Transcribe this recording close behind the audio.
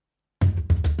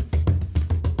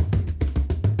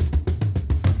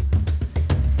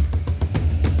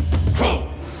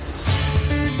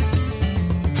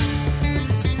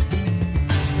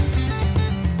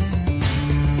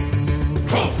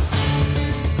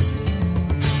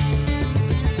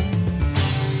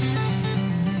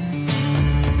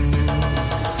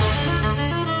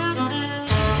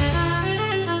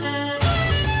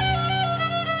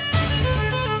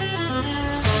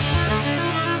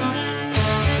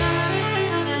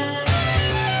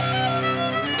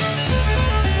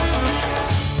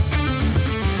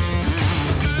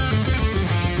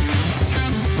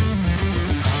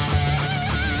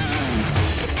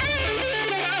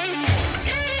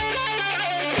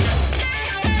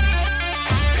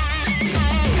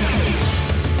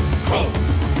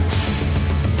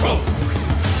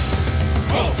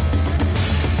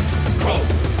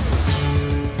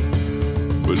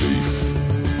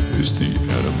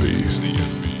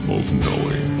of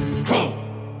knowing.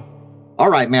 All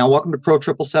right, man. Welcome to Pro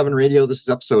 777 Radio. This is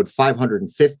episode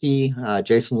 550.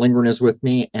 Jason Lindgren is with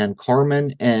me, and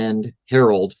Carmen and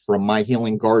Harold from My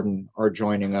Healing Garden are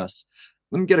joining us.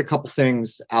 Let me get a couple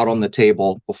things out on the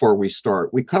table before we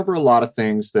start. We cover a lot of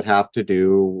things that have to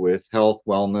do with health,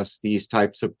 wellness, these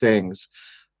types of things.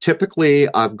 Typically,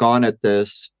 I've gone at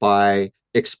this by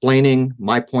explaining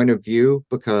my point of view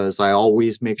because I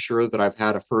always make sure that I've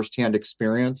had a firsthand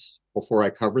experience before I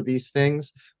cover these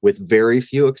things, with very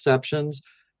few exceptions.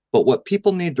 But what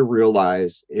people need to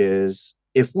realize is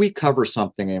if we cover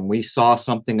something and we saw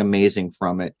something amazing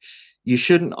from it, you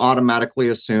shouldn't automatically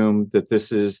assume that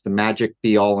this is the magic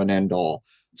be all and end all.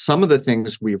 Some of the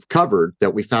things we've covered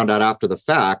that we found out after the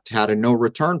fact had a no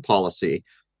return policy.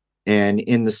 And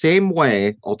in the same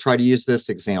way, I'll try to use this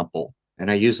example. And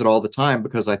I use it all the time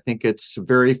because I think it's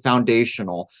very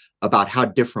foundational about how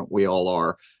different we all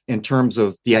are in terms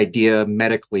of the idea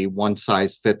medically, one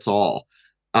size fits all.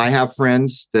 I have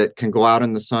friends that can go out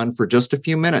in the sun for just a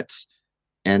few minutes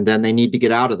and then they need to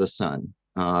get out of the sun.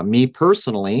 Me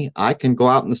personally, I can go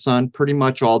out in the sun pretty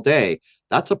much all day.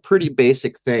 That's a pretty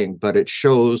basic thing, but it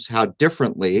shows how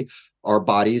differently our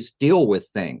bodies deal with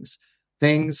things.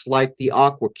 Things like the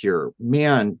aqua cure,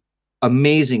 man,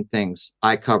 amazing things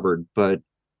I covered, but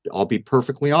I'll be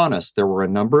perfectly honest. There were a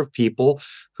number of people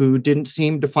who didn't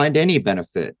seem to find any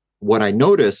benefit. What I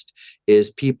noticed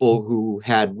is people who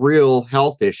had real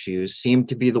health issues seemed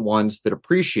to be the ones that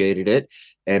appreciated it,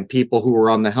 and people who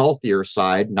were on the healthier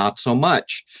side, not so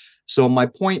much. So my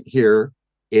point here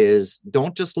is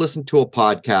don't just listen to a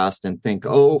podcast and think,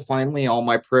 oh, finally, all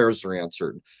my prayers are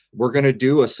answered. We're going to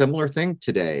do a similar thing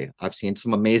today. I've seen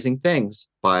some amazing things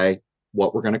by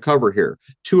what we're going to cover here,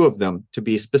 2 of them to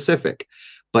be specific.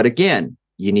 But again,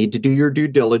 you need to do your due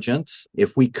diligence.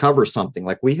 If we cover something,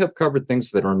 like we have covered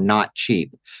things that are not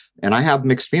cheap, and I have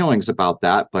mixed feelings about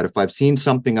that, but if I've seen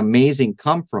something amazing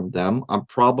come from them, I'm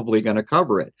probably going to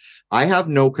cover it. I have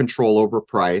no control over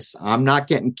price. I'm not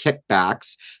getting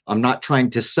kickbacks. I'm not trying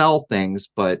to sell things,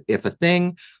 but if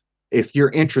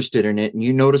you're interested in it and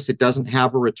you notice it doesn't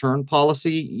have a return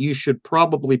policy, you should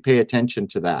probably pay attention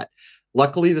to that.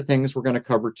 Luckily, the things we're going to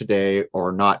cover today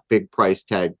are not big price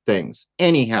tag things.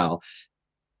 Anyhow,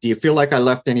 do you feel like I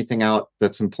left anything out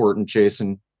that's important,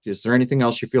 Jason? Is there anything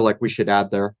else you feel like we should add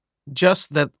there?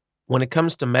 Just that when it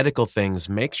comes to medical things,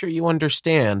 make sure you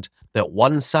understand that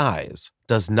one size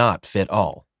does not fit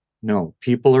all. No,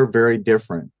 people are very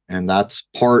different. And that's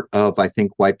part of, I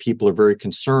think, why people are very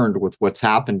concerned with what's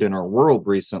happened in our world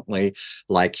recently.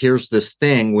 Like, here's this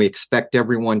thing we expect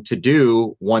everyone to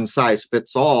do, one size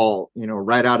fits all,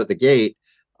 right out of the gate.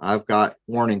 I've got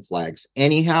warning flags.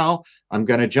 Anyhow, I'm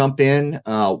going to jump in.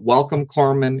 Welcome,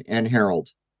 Carmen and Harold.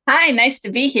 Hi, nice to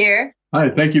be here. Hi,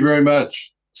 thank you very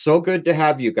much. So good to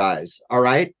have you guys. All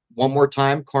right. One more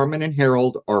time, Carmen and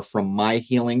Harold are from My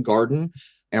Healing Garden.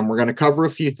 And we're going to cover a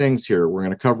few things here. We're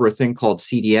going to cover a thing called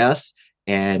CDS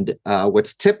and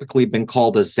what's typically been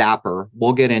called a zapper.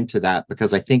 We'll get into that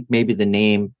because I think maybe the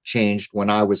name changed when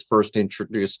I was first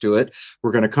introduced to it.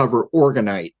 We're going to cover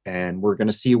orgonite, and we're going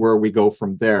to see where we go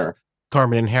from there.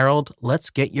 Carmen and Harold, let's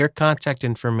get your contact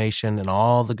information and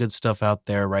all the good stuff out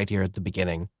there right here at the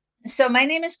beginning. So my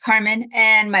name is Carmen,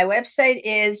 and my website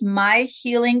is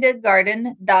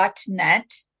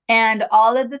myhealinggarden.net. And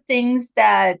all of the things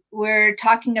that we're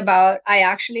talking about, I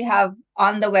actually have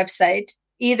on the website.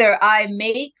 Either I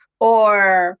make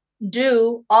or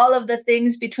do all of the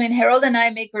things between Harold and I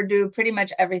make or do pretty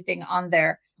much everything on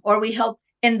there. Or we help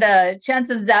in the chance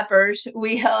of zappers,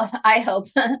 I help.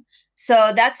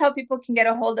 So that's how people can get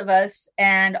a hold of us.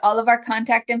 And all of our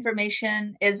contact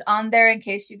information is on there in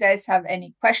case you guys have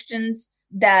any questions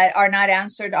that are not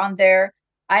answered on there.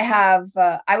 I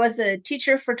was a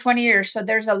teacher for 20 years, so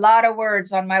there's a lot of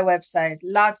words on my website,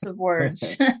 lots of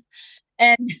words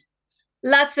and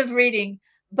lots of reading.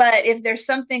 But if there's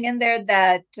something in there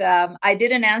that I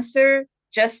didn't answer,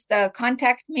 just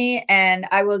contact me and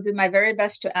I will do my very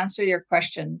best to answer your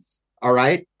questions. All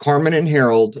right. Carmen and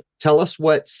Harold, tell us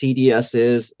what CDS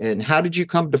is and how did you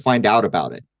come to find out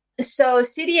about it? So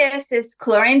CDS is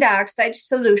chlorine dioxide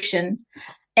solution.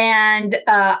 And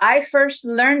I first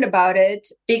learned about it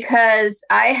because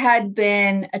I had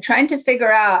been trying to figure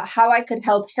out how I could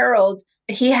help Harold.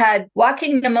 He had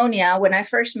walking pneumonia when I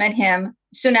first met him,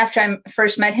 soon after I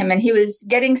first met him, and he was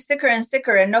getting sicker and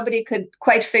sicker and nobody could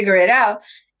quite figure it out.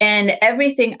 And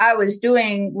everything I was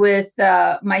doing with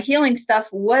my healing stuff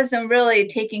wasn't really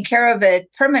taking care of it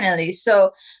permanently.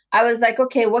 So I was like,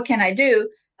 okay, what can I do?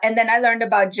 And then I learned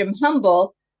about Jim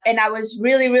Humble. And I was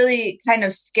really, really kind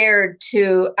of scared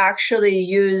to actually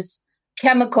use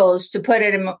chemicals to put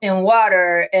it in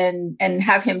water and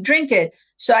have him drink it.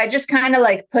 So I just kind of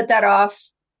like put that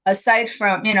off aside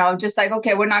from, just like,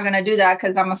 okay, we're not going to do that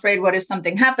because I'm afraid what if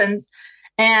something happens.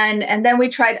 And then we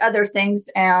tried other things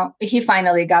and he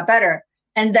finally got better.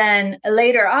 And then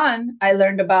later on, I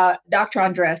learned about Dr.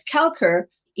 Andreas Kalker.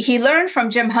 He learned from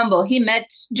Jim Humble. He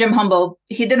met Jim Humble.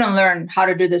 He didn't learn how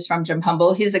to do this from Jim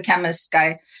Humble. He's a chemist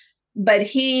guy. But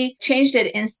he changed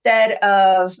it. Instead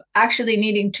of actually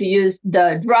needing to use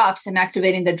the drops and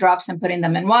activating the drops and putting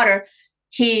them in water,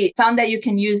 he found that you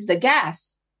can use the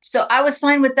gas. So I was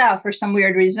fine with that for some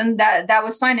weird reason. That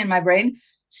was fine in my brain.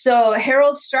 So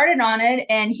Harold started on it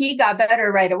and he got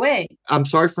better right away. I'm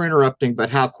sorry for interrupting, but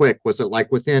how quick? Was it like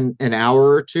within an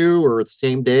hour or two or the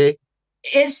same day?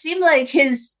 It seemed like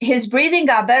his breathing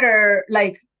got better,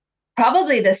 like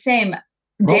probably the same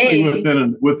Probably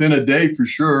day. within a day for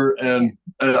sure. And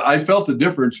I felt the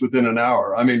difference within an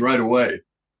hour. I mean, right away.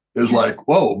 It was like,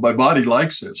 whoa, my body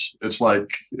likes this. It's like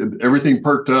everything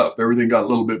perked up. Everything got a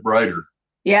little bit brighter.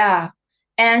 Yeah.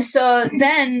 And so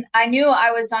then I knew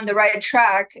I was on the right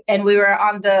track and we were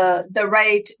on the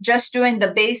right, just doing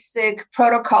the basic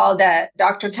protocol that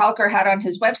Dr. Kalker had on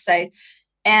his website.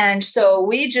 And so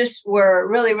we just were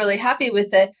really, really happy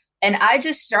with it. And I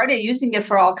just started using it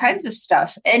for all kinds of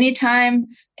stuff. Anytime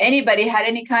anybody had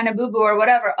any kind of boo-boo or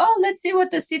whatever, oh, let's see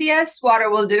what the CDS water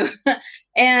will do.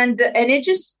 and it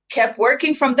just kept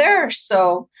working from there.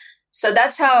 So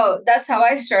that's how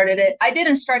I started it. I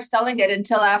didn't start selling it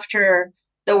until after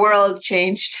the world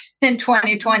changed in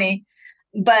 2020,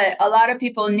 but a lot of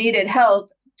people needed help.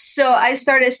 So I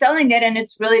started selling it and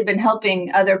it's really been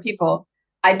helping other people.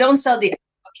 I don't sell the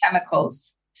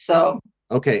chemicals. So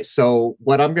Okay, so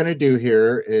what I'm going to do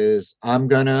here is I'm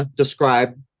going to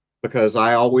describe, because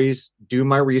I always do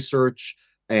my research,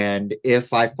 and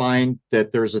if I find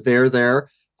that there's a there,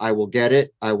 I will get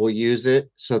it, I will use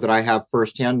it so that I have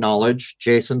firsthand knowledge.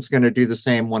 Jason's going to do the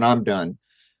same when I'm done.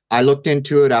 I looked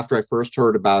into it after I first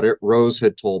heard about it. Rose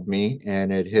had told me,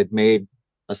 and it had made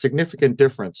a significant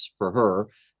difference for her.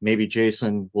 Maybe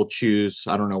Jason will choose,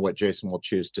 I don't know what Jason will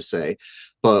choose to say,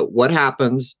 but what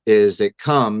happens is it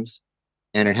comes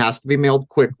and it has to be mailed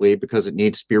quickly because it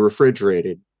needs to be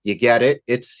refrigerated. You get it,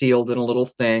 it's sealed in a little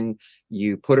thing.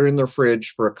 You put it in the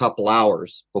fridge for a couple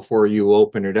hours before you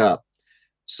open it up.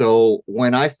 So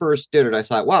when I first did it, I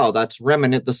thought, wow, that's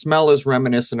reminiscent. The smell is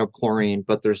reminiscent of chlorine,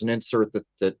 but there's an insert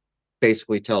that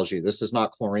basically tells you this is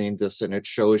not chlorine, and it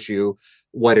shows you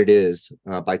what it is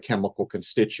by chemical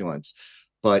constituents.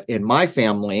 But in my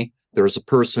family, there's a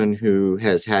person who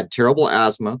has had terrible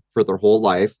asthma for their whole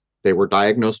life. They were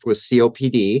diagnosed with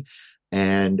COPD,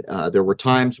 and there were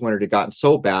times when it had gotten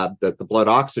so bad that the blood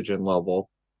oxygen level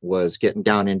was getting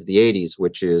down into the 80s,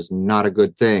 which is not a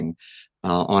good thing.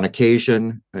 On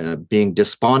occasion, being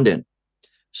despondent.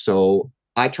 So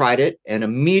I tried it, and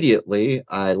immediately,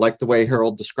 I liked the way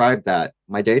Harold described that.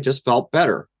 My day just felt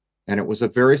better, and it was a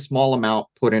very small amount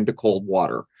put into cold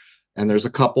water. And there's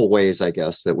a couple ways, I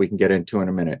guess, that we can get into in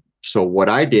a minute. So what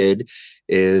I did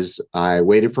is I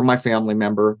waited for my family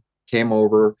member, came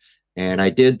over, and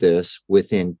I did this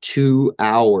within 2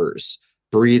 hours,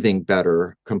 breathing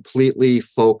better, completely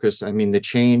focused. I mean, the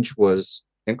change was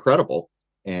incredible.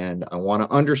 And I want to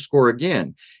underscore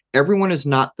again, everyone is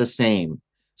not the same.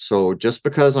 So just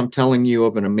because I'm telling you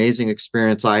of an amazing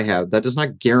experience I have, that does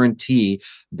not guarantee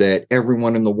that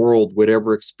everyone in the world would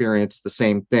ever experience the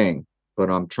same thing. But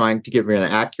I'm trying to give you an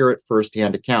accurate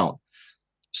firsthand account.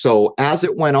 So as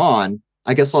it went on,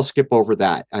 I guess I'll skip over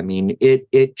that. I mean,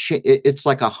 it's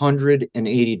like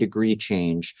 180-degree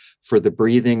change for the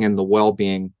breathing and the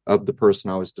well-being of the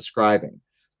person I was describing.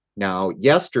 Now,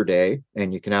 yesterday,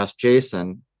 and you can ask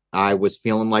Jason, I was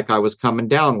feeling like I was coming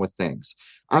down with things.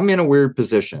 I'm in a weird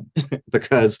position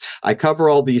because I cover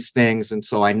all these things. And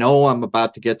so I know I'm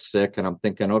about to get sick, and I'm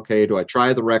thinking, okay, do I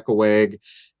try the Recoweg?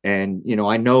 And,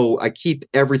 I know I keep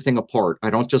everything apart. I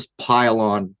don't just pile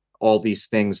on all these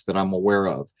things that I'm aware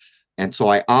of. And so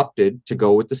I opted to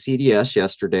go with the CDS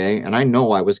yesterday, and I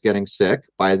know I was getting sick.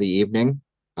 By the evening,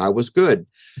 I was good.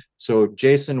 So,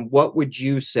 Jason, what would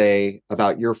you say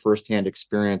about your firsthand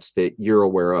experience that you're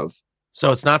aware of?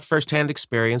 So it's not firsthand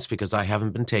experience because I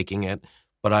haven't been taking it,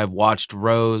 but I've watched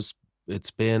Rose. It's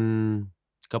been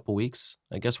a couple weeks,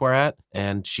 I guess we're at,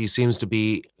 and she seems to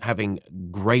be having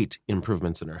great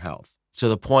improvements in her health to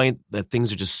the point that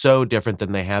things are just so different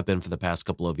than they have been for the past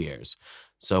couple of years.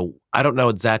 So I don't know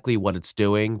exactly what it's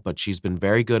doing, but she's been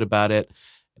very good about it.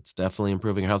 It's definitely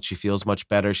improving her health. She feels much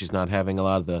better. She's not having a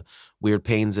lot of the weird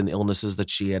pains and illnesses that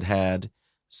she had.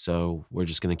 So we're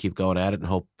just going to keep going at it and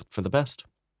hope for the best.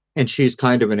 And she's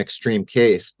kind of an extreme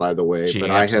case, by the way, but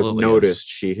I have noticed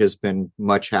she has been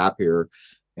much happier.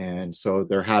 And so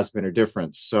there has been a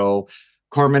difference. So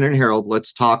Carmen and Harold,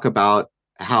 let's talk about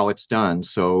how it's done.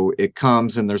 So it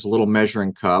comes and there's a little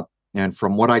measuring cup. And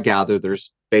from what I gather,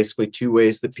 there's basically two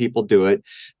ways that people do it.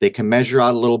 They can measure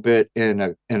out a little bit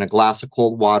in a glass of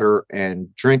cold water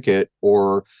and drink it,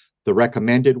 or the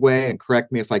recommended way, and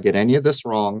correct me if I get any of this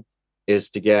wrong, is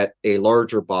to get a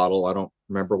larger bottle. I don't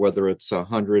remember whether it's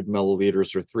 100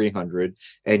 milliliters or 300,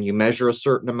 and you measure a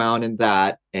certain amount in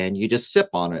that, and you just sip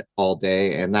on it all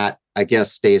day, and that, I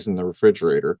guess, stays in the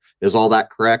refrigerator. Is all that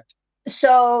correct?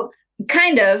 So,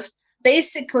 kind of.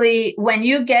 Basically, when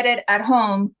you get it at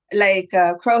home, like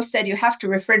Crow said, you have to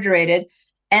refrigerate it.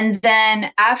 And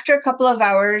then after a couple of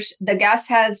hours, the gas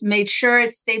has made sure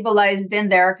it's stabilized in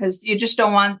there, because you just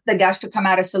don't want the gas to come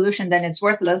out of solution, then it's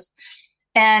worthless.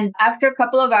 And after a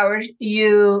couple of hours,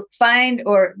 you find,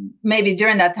 or maybe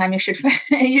during that time, you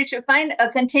should find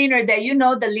a container that you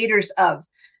know the liters of,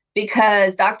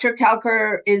 because Dr.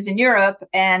 Kalker is in Europe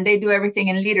and they do everything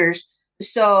in liters.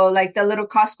 So like the little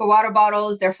Costco water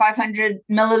bottles, they're 500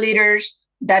 milliliters.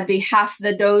 That'd be half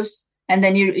the dose. And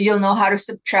then you'll know how to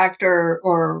subtract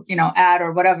or add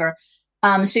or whatever.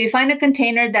 So you find a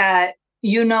container that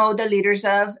you know the liters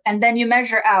of, and then you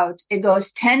measure out. It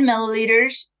goes 10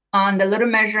 milliliters on the little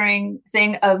measuring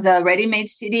thing of the ready-made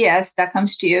CDS that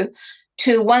comes to you,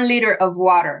 to 1 liter of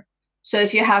water. So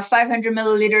if you have 500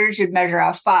 milliliters, you'd measure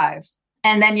out 5.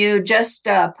 And then you just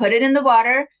put it in the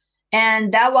water.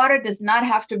 And that water does not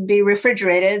have to be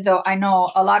refrigerated, though I know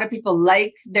a lot of people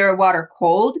like their water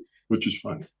cold. Which is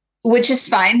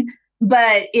fine.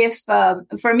 But if,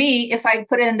 for me, if I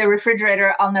put it in the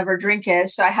refrigerator, I'll never drink it.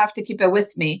 So I have to keep it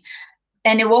with me.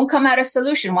 And it won't come out of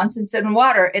solution. Once it's in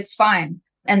water, it's fine.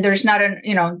 And there's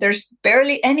there's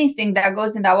barely anything that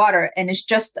goes in that water. And it's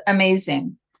just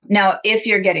amazing. Now, if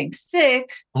you're getting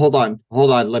sick. Hold on.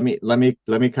 Let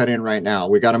me cut in right now.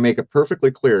 We got to make it perfectly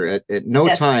clear. At no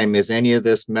time is any of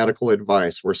this medical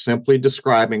advice. We're simply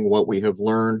describing what we have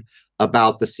learned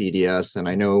about the CDS. And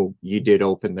I know you did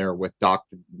open there with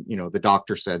the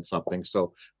doctor said something.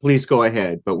 So please go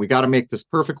ahead. But we got to make this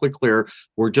perfectly clear.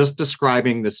 We're just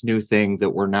describing this new thing that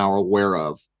we're now aware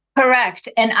of. Correct.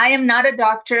 And I am not a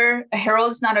doctor.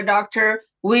 Harold's not a doctor.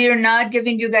 We are not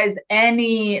giving you guys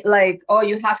any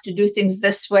you have to do things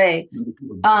this way.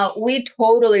 We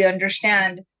totally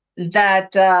understand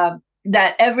that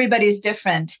that everybody's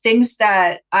different. Things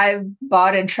that I've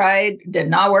bought and tried did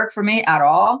not work for me at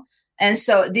all. And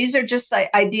so these are just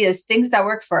like ideas, things that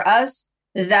work for us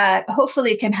that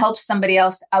hopefully can help somebody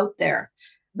else out there.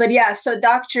 But yeah, so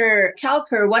Dr.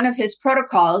 Kalker, one of his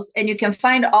protocols, and you can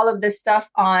find all of this stuff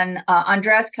on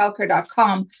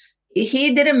andreaskalker.com.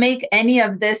 He didn't make any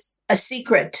of this a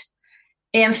secret.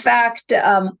 In fact,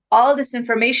 all this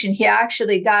information, he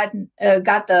actually got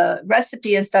the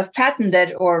recipe and stuff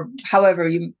patented, or however,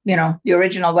 the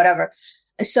original, whatever.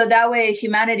 So that way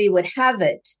humanity would have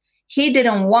it. He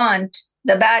didn't want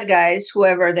the bad guys,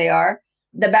 whoever they are,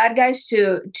 the bad guys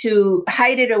to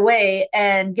hide it away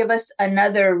and give us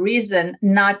another reason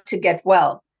not to get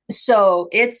well. So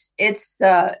it's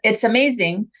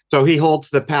amazing. So he holds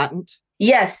the patent?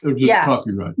 Yes. Yeah.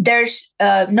 Copyright. There's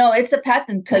no, it's a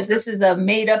patent, because this is a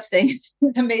made up thing.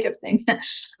 It's a made up thing.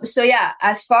 So yeah,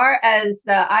 as far as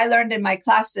I learned in my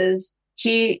classes,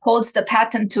 he holds the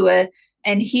patent to it.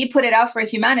 And he put it out for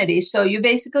humanity. So you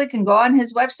basically can go on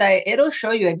his website. It'll show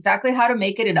you exactly how to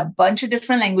make it in a bunch of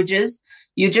different languages.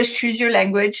 You just choose your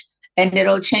language and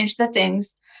it'll change the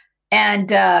things.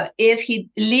 And if he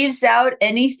leaves out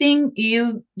anything,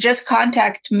 you just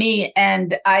contact me,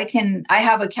 and I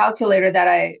have a calculator that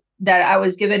I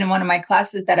was given in one of my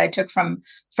classes that I took from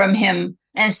him.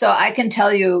 And so I can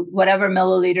tell you whatever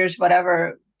milliliters,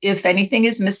 whatever, if anything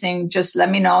is missing, just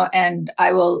let me know and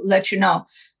I will let you know.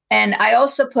 And I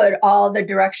also put all the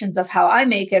directions of how I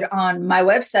make it on my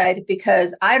website,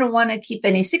 because I don't want to keep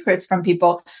any secrets from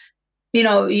people. You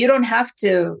don't have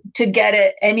to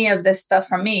get any of this stuff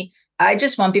from me. I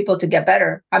just want people to get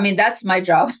better. I mean, that's my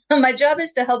job. My job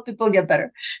is to help people get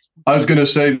better. I was going to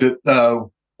say that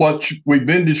what we've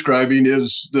been describing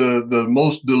is the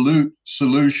most dilute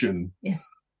solution. Yeah.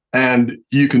 And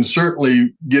you can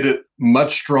certainly get it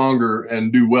much stronger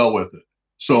and do well with it.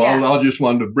 So yeah. I'll just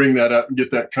wanted to bring that up and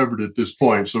get that covered at this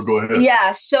point. So go ahead.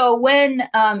 Yeah. So when,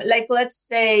 let's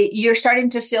say you're starting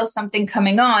to feel something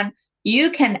coming on, you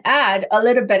can add a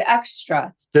little bit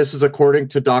extra. This is according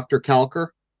to Dr. Kalker?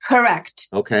 Correct.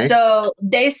 Okay. So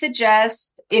they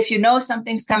suggest if you know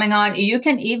something's coming on, you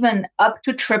can even up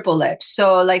to triple it.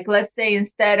 So let's say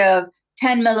instead of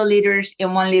 10 milliliters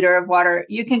in 1 liter of water.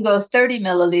 You can go 30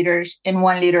 milliliters in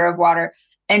 1 liter of water,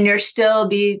 and you'll still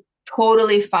be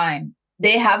totally fine.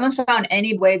 They haven't found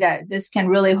any way that this can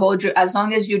really hold you as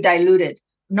long as you dilute it.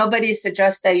 Nobody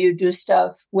suggests that you do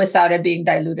stuff without it being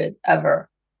diluted ever.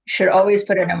 You should always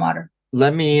put it in water.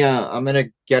 Let me, I'm going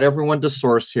to get everyone to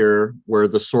source here where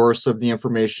the source of the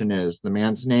information is. The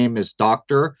man's name is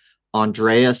Dr.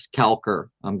 Andreas Kalker.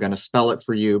 I'm going to spell it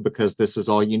for you because this is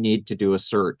all you need to do a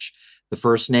search. The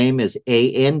first name is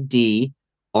Andreas,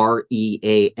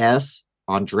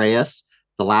 Andreas.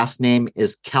 The last name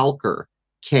is Kalker,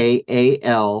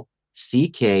 Kalcker.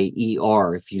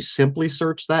 If you simply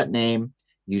search that name,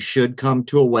 you should come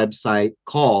to a website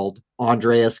called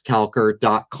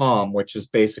andreaskalker.com, which is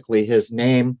basically his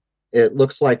name. It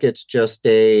looks like it's just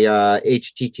a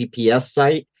HTTPS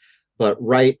site, but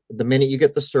right the minute you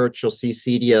get the search, you'll see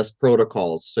CDS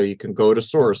protocols, so you can go to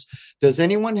source. Does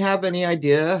anyone have any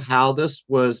idea how this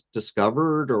was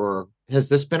discovered, or has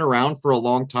this been around for a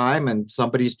long time and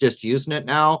somebody's just using it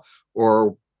now?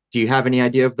 Or do you have any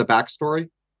idea of the backstory?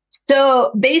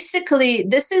 So basically,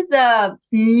 this is a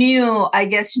new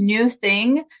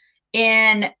thing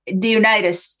in the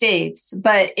United States,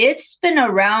 but it's been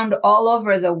around all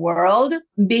over the world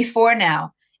before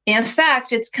now. In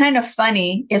fact, it's kind of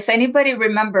funny. If anybody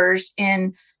remembers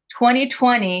in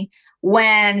 2020,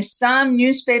 when some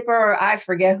newspaper, or I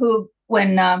forget who,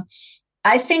 when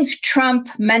I think Trump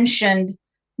mentioned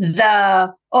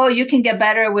you can get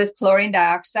better with chlorine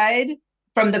dioxide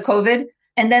from the COVID.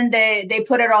 And then they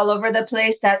put it all over the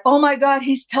place that, oh my God,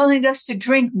 he's telling us to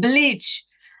drink bleach.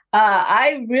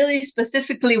 I really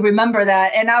specifically remember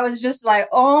that. And I was just like,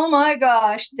 oh my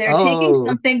gosh, they're taking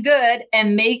something good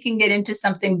and making it into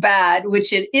something bad,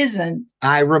 which it isn't.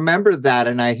 I remember that,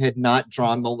 and I had not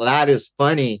drawn that is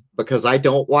funny because I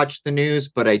don't watch the news,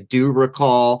 but I do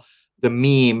recall the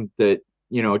meme that,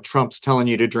 Trump's telling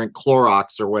you to drink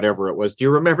Clorox or whatever it was. Do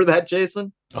you remember that,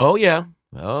 Jason? Oh, yeah.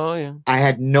 Oh, yeah. I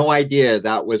had no idea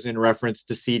that was in reference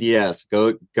to CDS.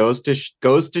 Goes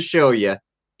to show you.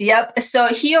 Yep. So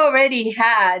he already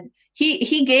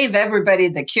he gave everybody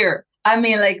the cure. I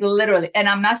mean, like literally. And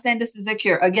I'm not saying this is a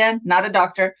cure. Again, not a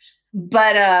doctor,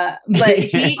 but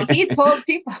he told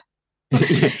people.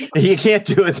 You can't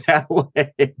do it that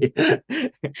way.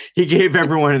 He gave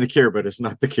everyone the cure, but it's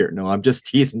not the cure. No, I'm just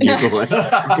teasing you.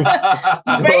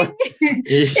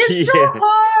 It's so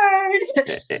hard.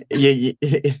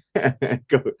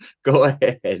 Go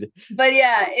ahead. But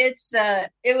yeah,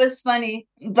 it was funny.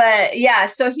 But yeah,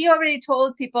 so he already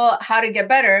told people how to get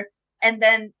better, and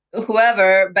then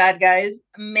whoever, bad guys,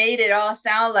 made it all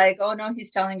sound like, oh no,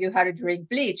 he's telling you how to drink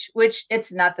bleach, which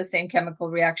it's not the same chemical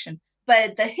reaction.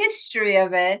 But the history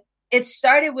of it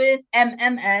started with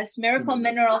MMS, Miracle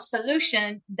Mineral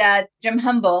Solution, that Jim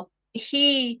Humble,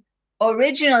 it's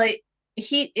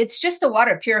just a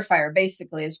water purifier,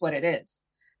 basically, is what it is.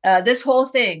 This whole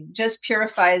thing just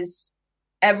purifies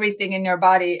everything in your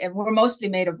body, and we're mostly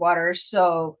made of water,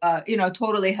 so,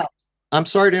 totally helps. I'm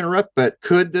sorry to interrupt, but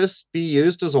could this be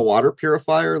used as a water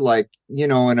purifier, like,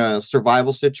 in a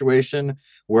survival situation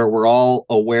where we're all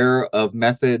aware of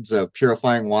methods of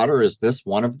purifying water? Is this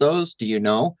one of those? Do you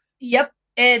know? Yep,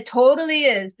 it totally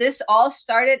is. This all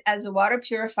started as a water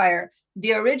purifier.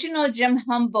 The original Jim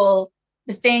Humble,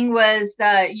 the thing was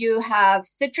that you have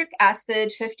citric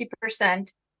acid,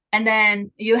 50%, and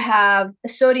then you have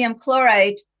sodium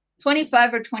chloride,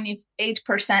 25 or 28%.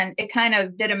 It kind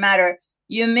of didn't matter.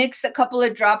 You mix a couple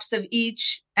of drops of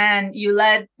each and you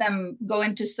let them go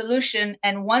into solution.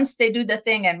 And once they do the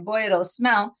thing, and boy, it'll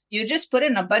smell, you just put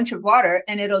in a bunch of water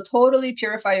and it'll totally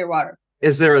purify your water.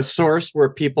 Is there a source where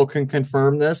people can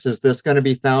confirm this? Is this going to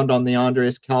be found on the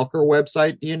Andreas Kalker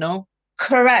website? Do you know?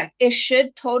 Correct. It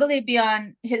should totally be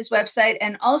on his website.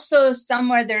 And also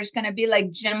somewhere there's going to be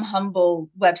like Jim Humble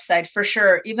website for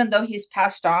sure, even though he's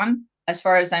passed on, as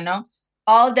far as I know.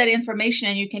 All that information,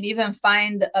 and you can even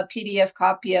find a PDF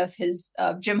copy of his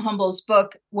Jim Humble's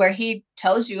book where he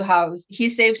tells you how he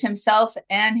saved himself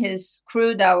and his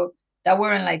crew that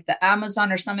were in like the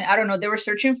Amazon or something. I don't know. They were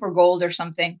searching for gold or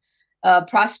something,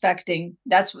 prospecting.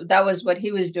 That was what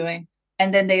he was doing.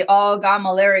 And then they all got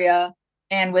malaria,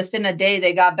 and within a day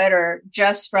they got better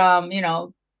just from,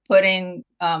 putting,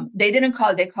 they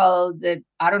called it,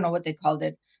 I don't know what they called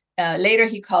it. Later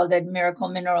he called it Miracle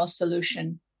Mineral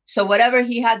Solution. So whatever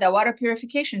he had, that water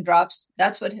purification drops,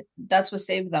 that's what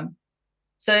saved them.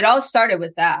 So it all started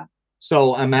with that.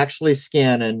 So I'm actually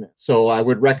scanning. So I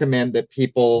would recommend that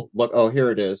people look. Oh, here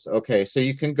it is. Okay. So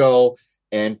you can go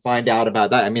and find out about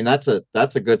that. I mean, that's a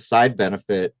good side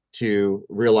benefit to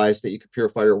realize that you can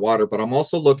purify your water. But I'm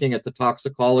also looking at the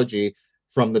toxicology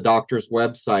from the doctor's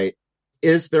website.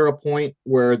 is there a point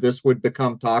where this would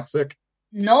become toxic?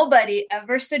 Nobody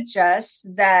ever suggests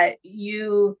that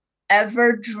you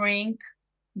ever drink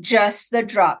just the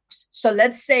drops. So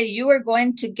let's say you are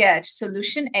going to get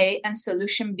solution A and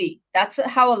solution B. That's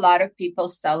how a lot of people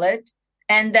sell it.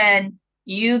 And then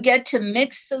you get to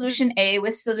mix solution A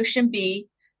with solution B.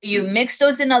 You mix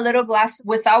those in a little glass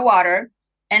without water,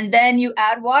 and then you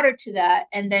add water to that,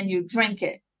 and then you drink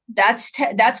it.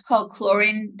 That's called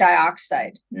chlorine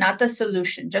dioxide, not the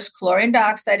solution. Just chlorine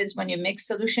dioxide is when you mix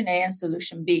solution A and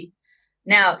solution B.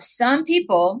 Now, some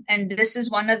people, and this is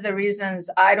one of the reasons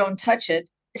I don't touch it,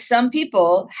 some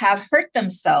people have hurt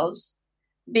themselves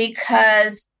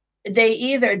because they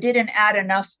either didn't add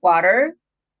enough water,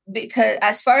 because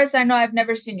as far as I know, I've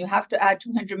never seen you have to add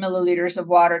 200 milliliters of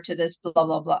water to this, blah,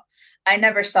 blah, blah. I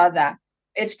never saw that.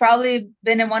 It's probably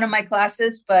been in one of my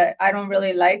classes, but I don't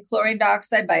really like chlorine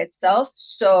dioxide by itself.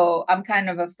 So I'm kind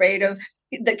of afraid of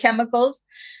the chemicals.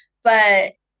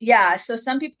 But yeah, so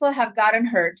some people have gotten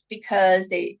hurt because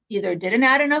they either didn't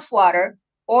add enough water,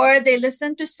 or they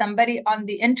listened to somebody on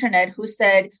the internet who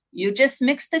said, you just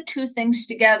mix the two things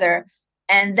together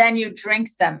and then you drink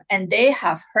them, and they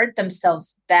have hurt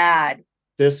themselves bad.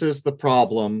 This is the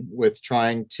problem with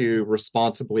trying to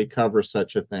responsibly cover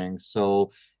such a thing.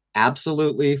 So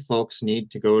absolutely, folks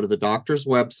need to go to the doctor's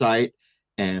website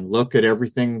and look at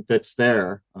everything that's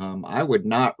there. I would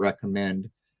not recommend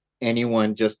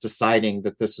anyone just deciding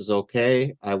that this is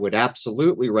okay. I would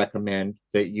absolutely recommend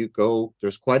that you go.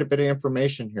 There's quite a bit of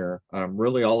information here. I'm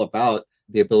really all about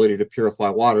the ability to purify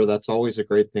water. That's always a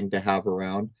great thing to have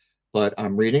around. But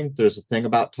I'm reading, there's a thing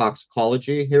about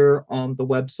toxicology here on the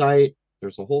website.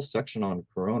 There's a whole section on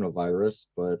coronavirus,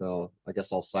 but I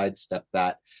guess I'll sidestep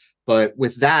that. But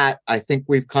with that, I think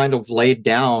we've kind of laid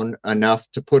down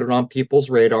enough to put it on people's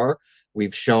radar.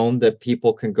 We've shown that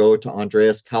people can go to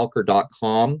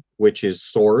andreaskalker.com, which is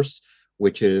source,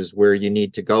 which is where you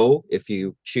need to go if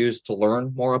you choose to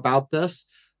learn more about this.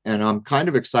 And I'm kind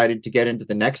of excited to get into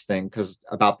the next thing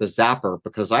about the zapper,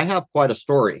 because I have quite a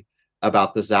story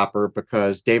about the zapper,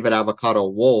 because David Avocado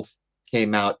Wolf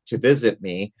came out to visit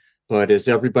me. But is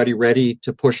everybody ready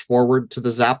to push forward to the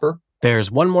zapper?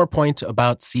 There's one more point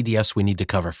about CDS we need to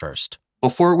cover first.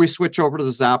 Before we switch over to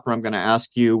the zapper, I'm going to ask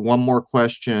you one more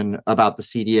question about the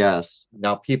CDS.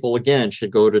 Now, people, again, should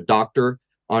go to Dr.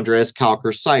 Andreas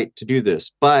Kalker's site to do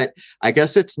this. But I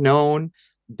guess it's known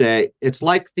that it's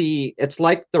like the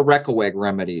Recaweg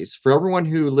remedies. For everyone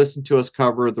who listened to us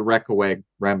cover the Recaweg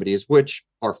remedies, which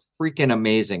are freaking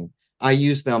amazing. I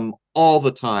use them all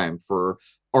the time for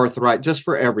arthritis, just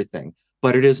for everything.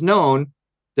 But it is known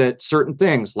that certain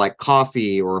things like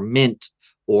coffee or mint,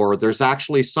 or there's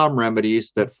actually some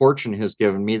remedies that Fortune has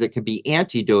given me that can be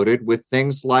antidoted with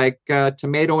things like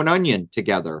tomato and onion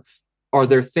together. Are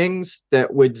there things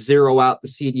that would zero out the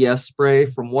CDS spray?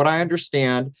 From what I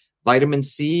understand, vitamin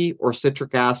C or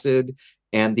citric acid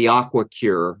and the Aqua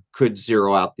Cure could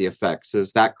zero out the effects.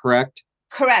 Is that correct?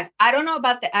 Correct. I don't know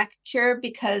about the Accure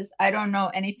because I don't know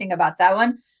anything about that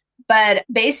one. But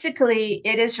basically,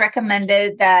 it is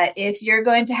recommended that if you're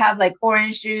going to have like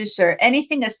orange juice or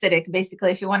anything acidic,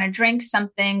 basically, if you want to drink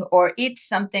something or eat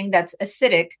something that's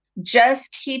acidic,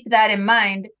 just keep that in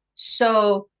mind.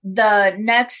 So the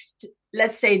next,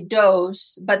 let's say,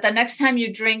 dose, but the next time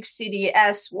you drink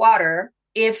CDS water,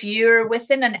 if you're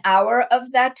within an hour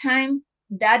of that time,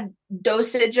 that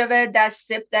dosage of it, that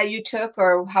sip that you took,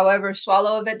 or however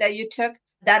swallow of it that you took,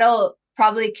 that'll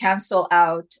probably cancel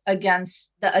out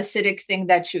against the acidic thing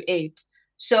that you ate.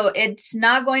 So it's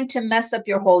not going to mess up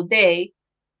your whole day,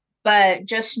 but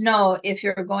just know if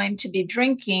you're going to be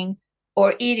drinking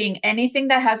or eating anything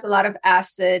that has a lot of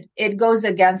acid, it goes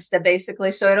against it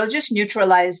basically. So it'll just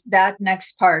neutralize that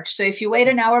next part. So if you wait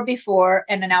an hour before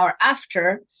and an hour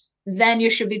after, then you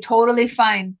should be totally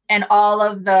fine. And all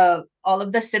of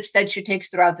the sips that you take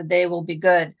throughout the day will be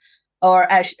good. Or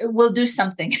we'll do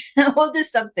something. We'll do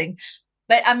something.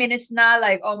 But I mean, it's not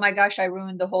like, oh my gosh, I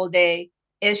ruined the whole day.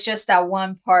 It's just that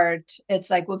one part. It's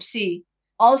like, whoopsie.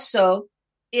 Also,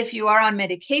 if you are on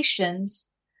medications,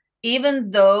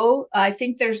 even though I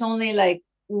think there's only like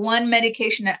one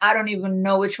medication, and I don't even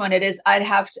know which one it is.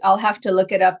 I'll have to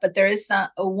look it up. But there is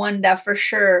one that for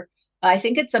sure, I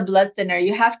think it's a blood thinner.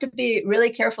 You have to be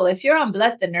really careful. If you're on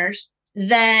blood thinners,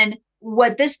 then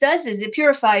what this does is it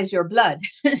purifies your blood.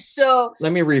 So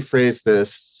let me rephrase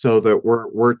this so that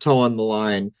we're towing the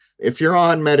line. If you're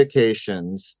on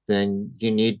medications, then you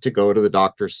need to go to the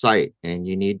doctor's site and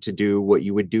you need to do what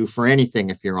you would do for anything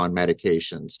if you're on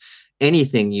medications.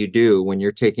 anything you do when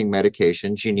you're taking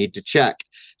medications, you need to check.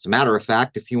 As a matter of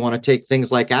fact, if you want to take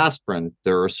things like aspirin,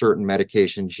 there are certain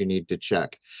medications you need to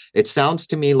check. It sounds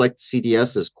to me like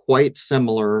CDS is quite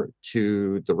similar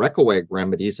to the Recoeg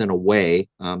remedies in a way.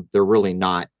 They're really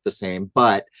not the same,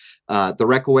 but the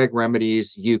Recoeg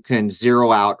remedies, you can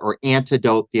zero out or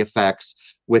antidote the effects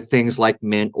with things like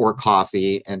mint or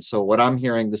coffee. And so what I'm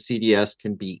hearing, the CDS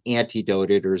can be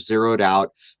antidoted or zeroed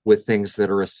out with things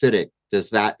that are acidic. Does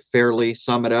that fairly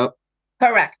sum it up?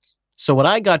 Correct. So what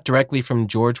I got directly from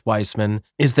George Weissman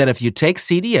is that if you take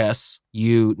CDS,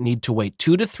 you need to wait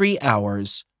 2 to 3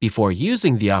 hours before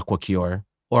using the AquaCure,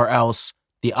 or else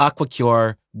the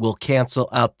AquaCure will cancel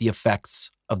out the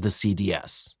effects of the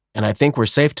CDS. And I think we're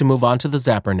safe to move on to the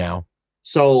Zapper now.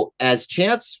 So as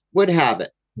chance would have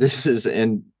it, this is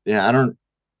I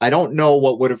don't know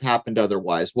what would have happened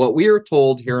otherwise. What we are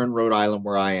told here in Rhode Island,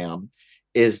 where I am,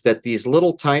 is that these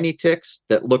little tiny ticks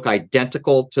that look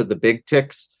identical to the big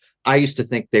ticks, I used to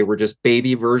think they were just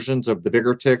baby versions of the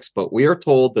bigger ticks, but we are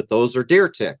told that those are deer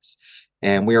ticks.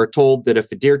 And we are told that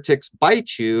if a deer ticks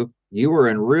bite you, you are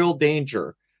in real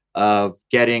danger of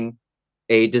getting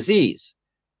a disease,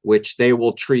 which they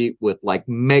will treat with like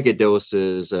mega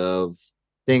doses of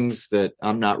things that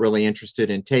I'm not really interested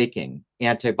in taking,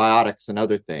 antibiotics and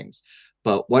other things.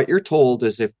 But what you're told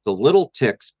is if the little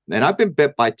ticks, and I've been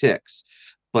bit by ticks,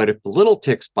 but if the little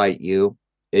ticks bite you,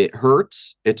 it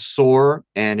hurts, it's sore,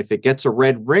 and if it gets a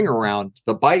red ring around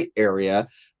the bite area,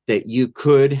 that you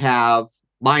could have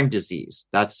Lyme disease.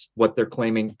 That's what they're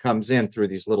claiming comes in through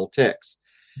these little ticks.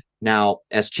 Now,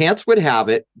 as chance would have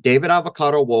it, David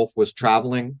Avocado Wolf was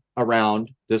traveling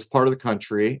around this part of the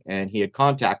country, and he had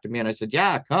contacted me, and I said,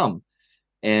 yeah, come.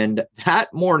 And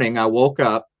that morning I woke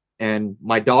up, and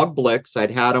my dog Blix,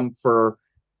 I'd had him for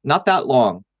not that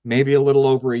long, maybe a little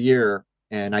over a year,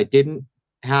 and I didn't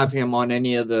have him on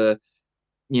any of the,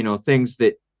 things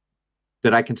that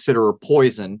I consider a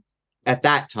poison at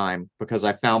that time, because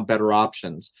I found better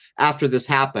options. After this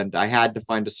happened, I had to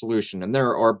find a solution, and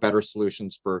there are better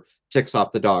solutions for ticks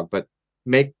off the dog. But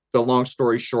make the long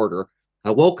story shorter,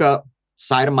 I woke up,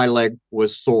 side of my leg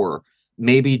was sore,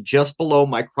 maybe just below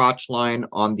my crotch line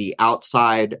on the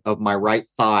outside of my right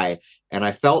thigh. And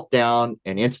I felt down,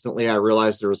 and instantly I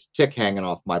realized there was a tick hanging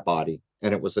off my body,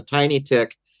 and it was a tiny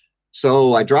tick.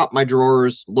 So I dropped my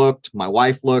drawers, looked, my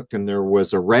wife looked, and there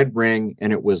was a red ring,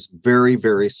 and it was very,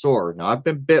 very sore. Now, I've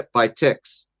been bit by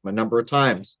ticks a number of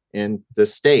times in the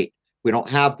state. We don't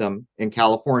have them in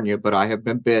California, but I have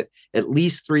been bit at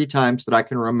least 3 times that I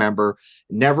can remember.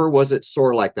 Never was it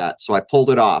sore like that. So I pulled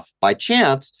it off. By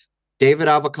chance, David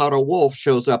Avocado Wolf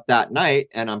shows up that night,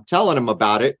 and I'm telling him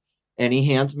about it, and he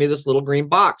hands me this little green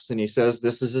box, and he says,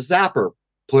 this is a zapper.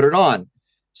 Put it on.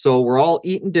 So we're all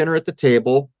eating dinner at the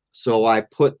table. So I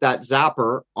put that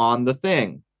zapper on the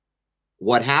thing.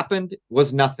 What happened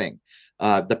was nothing.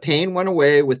 The pain went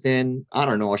away within,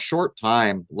 a short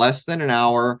time, less than an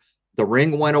hour. The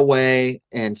ring went away.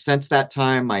 And since that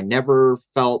time, I never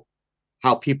felt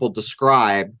how people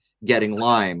describe getting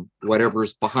Lyme,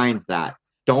 whatever's behind that.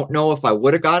 Don't know if I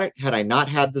would have got it had I not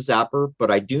had the zapper,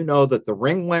 but I do know that the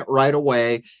ring went right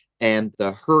away, and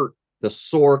the hurt, the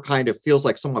sore kind of feels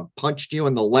like someone punched you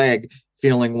in the leg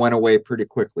feeling went away pretty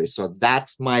quickly. So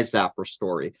that's my zapper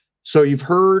story. So you've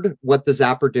heard what the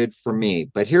zapper did for me,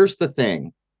 but here's the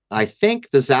thing. I think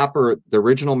the zapper, the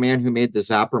original man who made the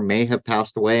zapper may have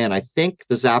passed away. And I think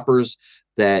the zappers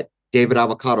that David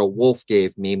Avocado Wolf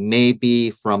gave me may be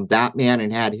from that man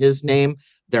and had his name.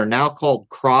 They're now called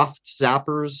Croft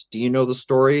zappers. Do you know the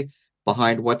story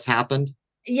behind what's happened?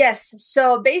 Yes.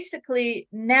 So basically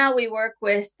now we work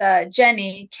with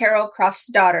Jenny, Carol Croft's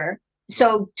daughter.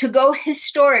 So to go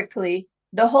historically,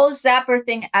 the whole zapper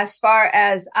thing, as far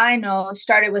as I know,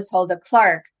 started with Hulda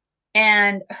Clark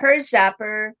and her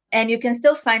zapper. And you can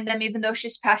still find them, even though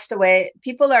she's passed away.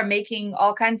 People are making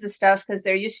all kinds of stuff because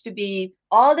there used to be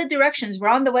all the directions were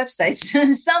on the websites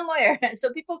somewhere.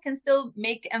 So people can still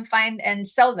make and find and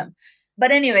sell them.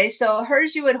 But anyway, so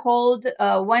hers, you would hold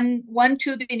one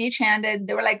tube in each hand. And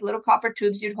they were like little copper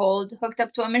tubes you'd hold hooked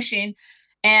up to a machine.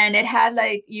 And it had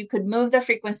you could move the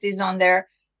frequencies on there.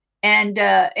 And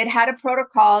it had a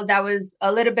protocol that was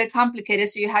a little bit complicated.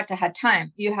 So you had to have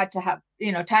time. You had to have,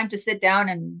 time to sit down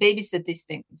and babysit these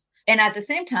things. And at the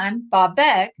same time, Bob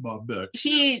Beck,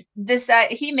 he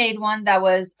made one that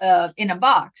was in a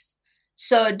box.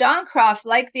 So Don Croft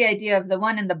liked the idea of the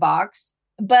one in the box.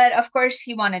 But of course,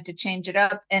 he wanted to change it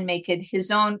up and make it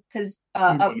his own because he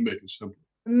wanted to make it simpler.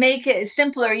 Make it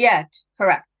simpler yet.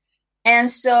 Correct.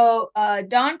 And so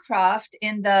Don Croft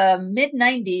in the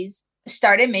mid-90s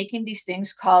started making these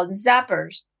things called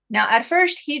zappers. Now, at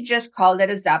first, he just called it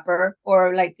a zapper,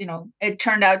 or like, it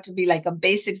turned out to be like a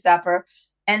basic zapper.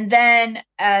 And then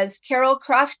as Carol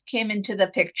Croft came into the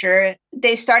picture,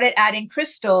 they started adding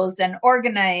crystals and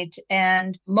organite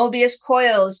and Mobius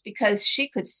coils because she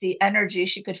could see energy.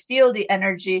 She could feel the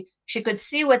energy. She could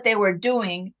see what they were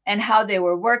doing and how they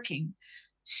were working.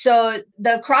 So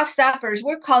the Croft zappers,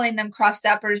 we're calling them Croft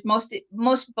zappers. Most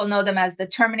people know them as the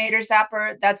Terminator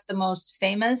zapper. That's the most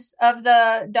famous of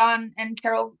the Dawn and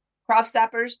Carol Croft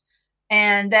zappers.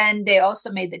 And then they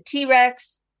also made the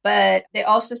T-Rex, but they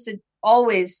also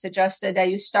always suggested that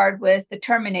you start with the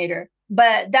Terminator.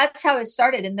 But that's how it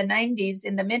started in the 90s,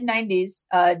 in the mid 90s.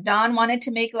 Don wanted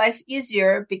to make life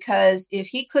easier because if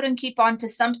he couldn't keep on to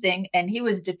something, and he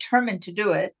was determined to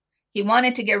do it, he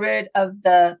wanted to get rid of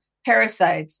the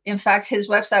parasites. In fact, his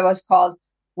website was called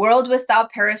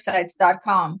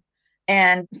worldwithoutparasites.com.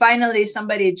 And finally,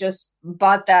 somebody just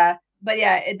bought that. But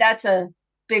yeah, that's a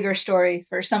bigger story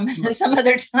for some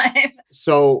other time.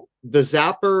 So the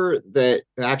zapper that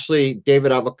actually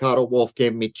David Avocado Wolf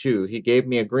gave me two. He gave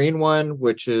me a green one,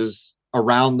 which is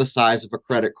around the size of a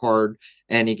credit card.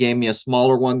 And he gave me a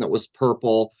smaller one that was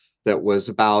purple, that was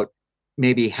about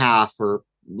maybe half or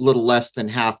little less than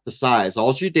half the size.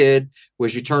 All you did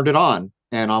was you turned it on.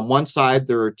 And on one side,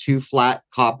 there are two flat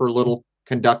copper little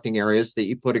conducting areas that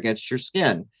you put against your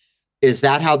skin. Is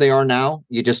that how they are now?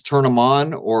 You just turn them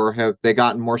on, or have they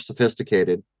gotten more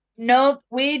sophisticated? Nope,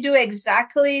 we do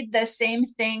exactly the same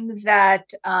thing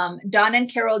that Don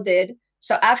and Carol did.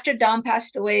 So after Don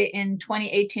passed away in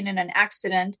 2018 in an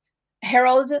accident,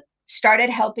 Harold started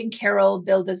helping Carol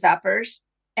build the zappers.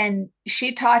 And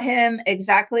she taught him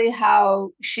exactly how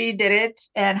she did it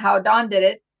and how Don did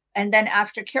it. And then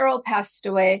after Carol passed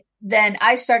away, then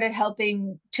I started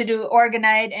helping to do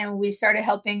Organite, and we started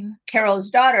helping Carol's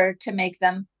daughter to make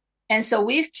them. And so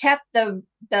we've kept the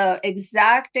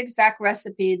exact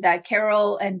recipe that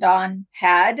Carol and Don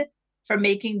had for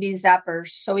making these zappers.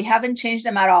 So we haven't changed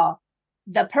them at all.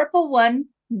 The purple one,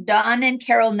 Don and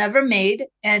Carol never made,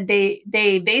 and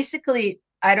they basically,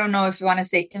 I don't know if you want to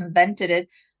say invented it,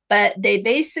 but they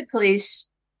basically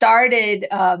started,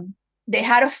 they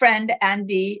had a friend,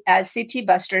 Andy, at CT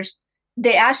Busters.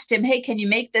 They asked him, hey, can you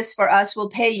make this for us? We'll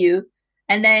pay you.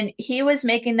 And then he was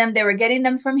making them. They were getting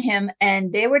them from him,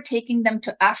 and they were taking them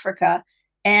to Africa,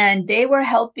 and they were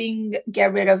helping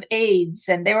get rid of AIDS.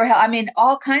 And they were,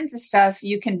 all kinds of stuff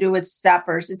you can do with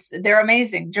zappers. They're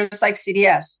amazing, just like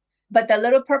CDS. But the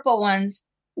little purple ones,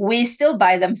 we still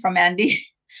buy them from Andy.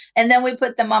 And then we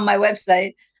put them on my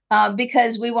website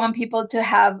because we want people to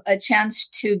have a chance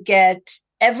to get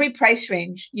every price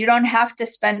range. You don't have to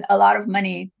spend a lot of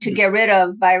money to get rid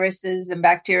of viruses and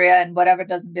bacteria and whatever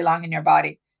doesn't belong in your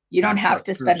body. You don't have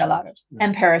to spend a lot of,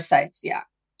 and parasites. Yeah.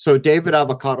 So David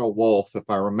Avocado Wolf, if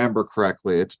I remember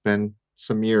correctly, it's been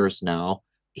some years now,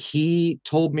 he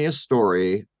told me a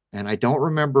story, and I don't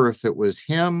remember if it was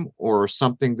him or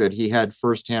something that he had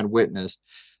firsthand witnessed.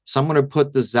 Someone had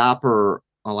put the zapper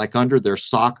like under their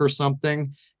sock or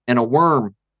something, and a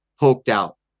worm poked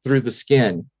out through the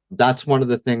skin. That's one of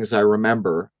the things I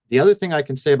remember. The other thing I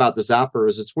can say about the zapper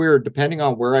is it's weird, depending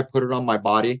on where I put it on my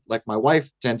body. Like my wife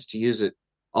tends to use it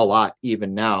a lot,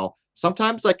 even now.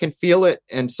 Sometimes I can feel it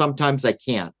and sometimes I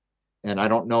can't. And I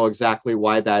don't know exactly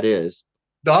why that is.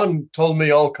 Don told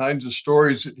me all kinds of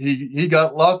stories. He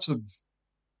got lots of,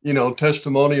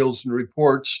 testimonials and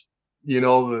reports,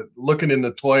 looking in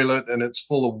the toilet and it's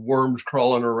full of worms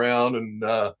crawling around, and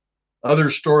other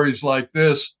stories like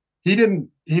this. He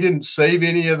didn't save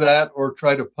any of that or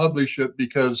try to publish it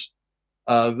because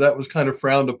that was kind of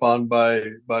frowned upon by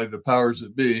the powers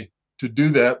that be to do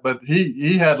that. But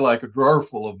he had like a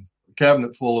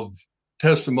cabinet full of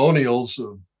testimonials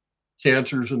of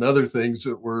cancers and other things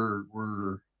that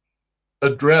were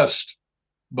addressed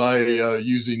by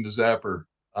using the zapper.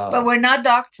 But we're not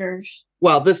doctors.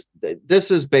 Well,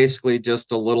 this is basically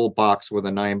just a little box with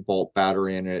a 9-volt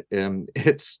battery in it. And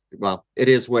it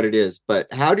is what it is.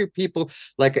 But how do people,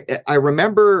 I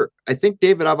remember, I think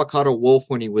David Avocado Wolf,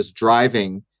 when he was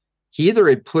driving, he either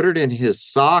had put it in his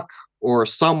sock or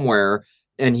somewhere,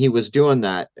 and he was doing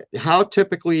that. How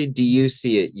typically do you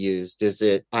see it used? Is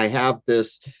it, I have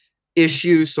this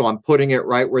issue, so I'm putting it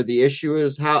right where the issue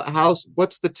is?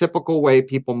 What's the typical way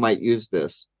people might use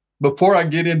this? Before I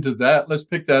get into that, let's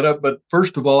pick that up. But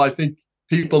first of all, I think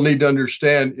people need to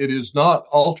understand it is not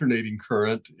alternating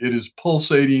current. It is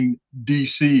pulsating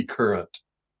DC current,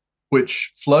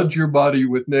 which floods your body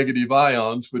with negative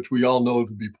ions, which we all know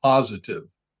to be positive.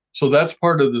 So that's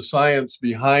part of the science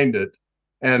behind it.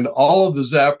 And all of the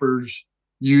zappers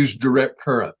use direct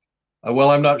current.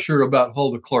 I'm not sure about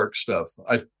Hulda Clark stuff.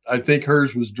 I think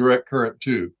hers was direct current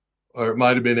too. or it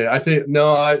might have been, I think,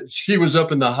 no, she was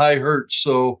up in the high hertz,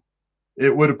 so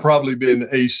it would have probably been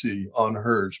AC on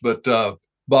hers. But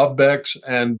Bob Bex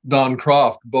and Don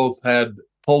Croft both had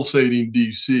pulsating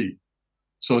DC.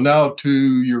 So now to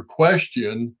your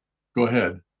question, go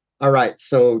ahead. All right.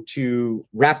 So to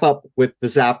wrap up with the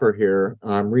zapper here,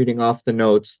 I'm reading off the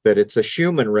notes that it's a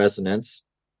Schumann resonance,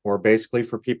 or basically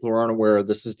for people who aren't aware,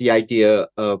 this is the idea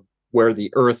of where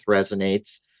the earth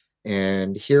resonates.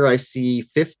 And here I see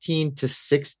 15 to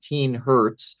 16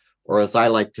 hertz, or as I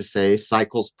like to say,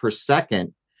 cycles per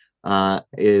second,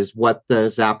 is what the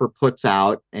zapper puts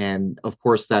out. And of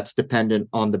course, that's dependent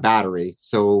on the battery.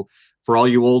 So for all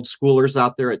you old schoolers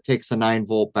out there, it takes a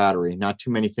 9-volt battery. Not too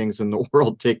many things in the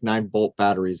world take 9-volt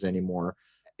batteries anymore.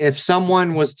 If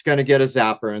someone was going to get a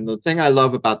zapper, and the thing I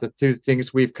love about the two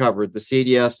things we've covered, the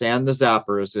CDS and the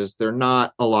zappers, is they're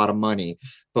not a lot of money.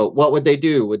 But what would they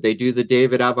do? Would they do the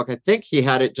David Avok? I think he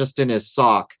had it just in his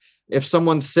sock. If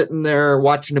someone's sitting there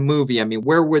watching a movie, I mean,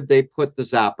 where would they put the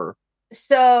zapper?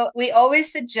 So we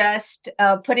always suggest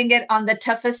putting it on the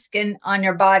toughest skin on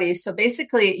your body. So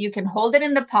basically, you can hold it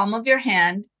in the palm of your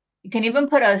hand. You can even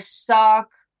put a sock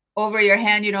over your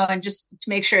hand, and just to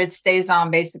make sure it stays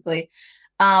on, basically.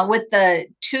 With the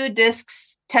 2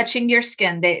 discs touching your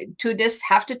skin, 2 discs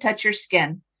have to touch your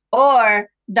skin. Or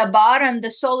the bottom, the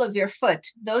sole of your foot.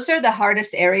 Those are the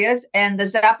hardest areas, and the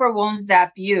zapper won't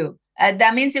zap you.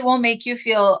 That means it won't make you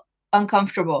feel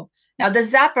uncomfortable. Now, the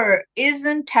zapper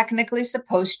isn't technically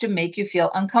supposed to make you feel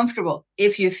uncomfortable.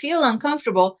 If you feel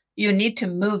uncomfortable, you need to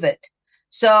move it.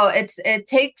 So it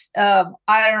takes, I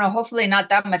don't know, hopefully not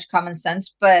that much common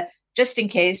sense, but just in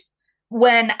case,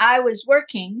 when I was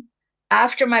working,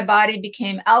 after my body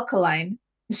became alkaline,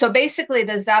 so basically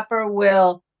the zapper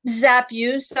will zap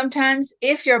you sometimes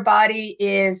if your body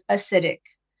is acidic.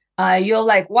 You'll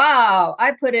like, wow,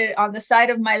 I put it on the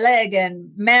side of my leg and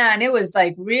man, it was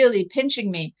like really pinching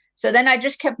me. So then I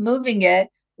just kept moving it.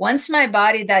 Once my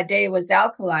body that day was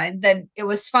alkaline, then it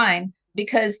was fine,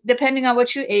 because depending on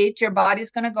what you ate, your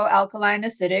body's going to go alkaline,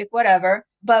 acidic, whatever.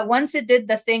 But once it did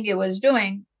the thing it was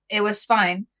doing, it was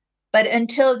fine. But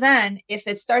until then, if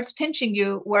it starts pinching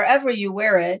you, wherever you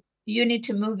wear it, you need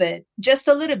to move it just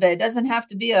a little bit. It doesn't have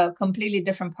to be a completely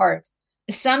different part.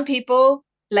 Some people,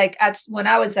 like when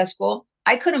I was at school,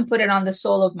 I couldn't put it on the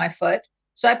sole of my foot.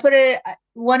 So I put it,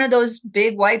 one of those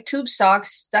big white tube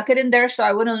socks, stuck it in there so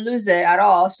I wouldn't lose it at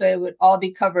all. So it would all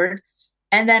be covered.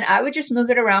 And then I would just move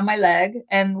it around my leg.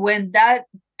 And when that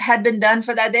had been done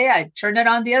for that day, I'd turn it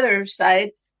on the other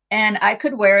side and I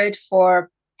could wear it for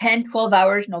 10, 12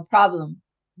 hours, no problem.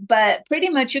 But pretty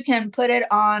much you can put it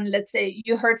on, let's say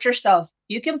you hurt yourself.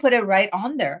 You can put it right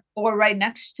on there or right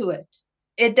next to it.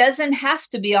 It doesn't have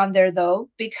to be on there though,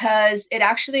 because it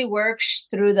actually works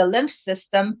through the lymph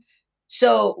system.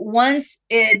 So once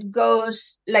it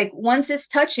goes, like once it's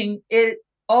touching, it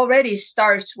already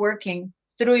starts working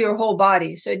through your whole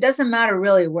body. So it doesn't matter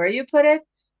really where you put it,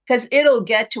 because it'll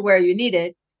get to where you need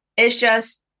it. It's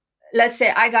just, let's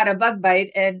say I got a bug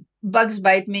bite and bugs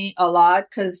bite me a lot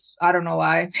because I don't know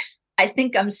why. I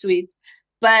think I'm sweet,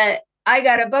 but I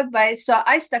got a bug bite. So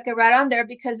I stuck it right on there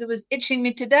because it was itching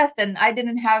me to death and I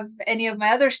didn't have any of my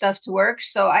other stuff to work.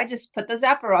 So I just put the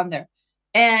zapper on there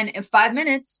and in 5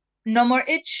 minutes, no more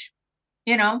itch,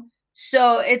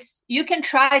 So you can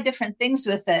try different things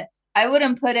with it. I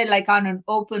wouldn't put it like on an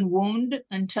open wound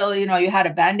until, you had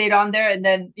a Band-Aid on there and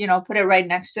then, put it right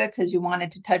next to it because you want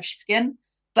it to touch skin.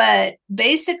 But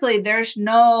basically there's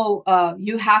no,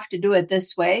 you have to do it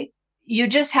this way. You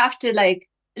just have to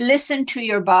listen to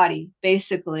your body,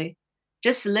 basically.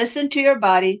 Just listen to your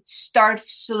body, start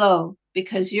slow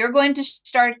because you're going to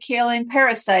start killing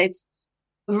parasites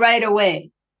right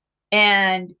away.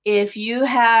 And if you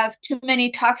have too many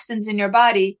toxins in your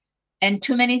body and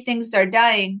too many things are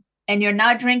dying and you're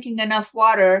not drinking enough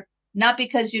water, not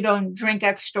because you don't drink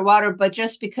extra water, but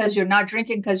just because you're not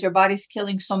drinking because your body's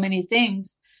killing so many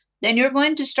things, then you're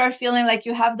going to start feeling like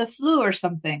you have the flu or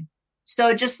something.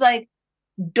 So just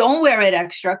don't wear it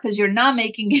extra because you're not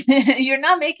making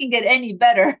it any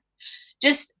better.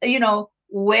 Just,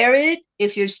 wear it.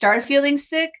 If you start feeling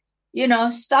sick,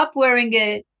 stop wearing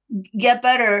it, get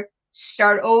better,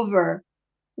 start over.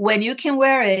 When you can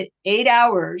wear it 8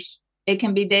 hours, it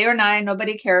can be day or night,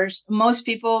 nobody cares. Most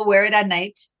people wear it at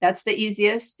night. That's the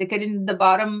easiest. Stick it in the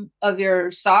bottom of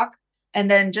your sock and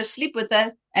then just sleep with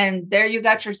it. And there you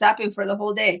got your zapping for the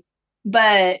whole day.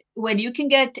 But when you can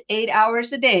get 8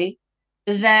 hours a day,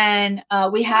 then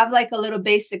we have a little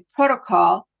basic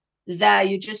protocol that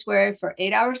you just wear it for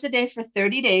 8 hours a day for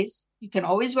 30 days. You can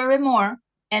always wear it more.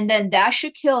 And then that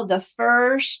should kill the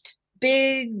first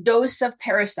big dose of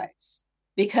parasites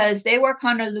because they work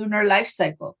on a lunar life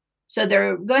cycle. So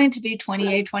they're going to be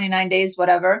 28, 29 days,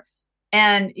 whatever.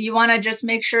 And you want to just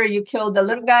make sure you kill the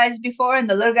little guys before and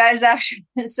the little guys after.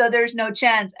 So there's no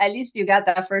chance. At least you got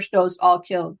that first dose all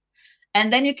killed.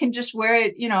 And then you can just wear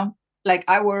it, like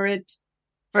I wore it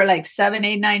for like 7,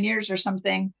 8, 9 years or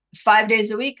something, 5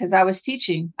 days a week because I was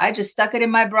teaching. I just stuck it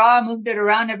in my bra, moved it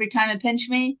around every time it pinched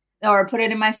me, or put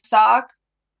it in my sock,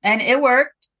 and it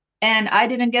worked. And I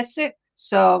didn't get sick.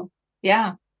 So,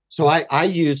 yeah. So I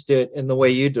used it in the way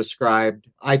you described.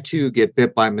 I too get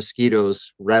bit by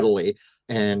mosquitoes readily,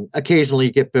 and occasionally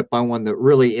get bit by one that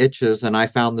really itches. And I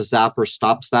found the zapper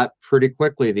stops that pretty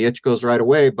quickly. The itch goes right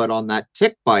away. But on that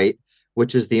tick bite,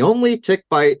 which is the only tick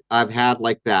bite I've had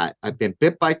like that, I've been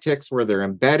bit by ticks where they're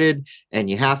embedded and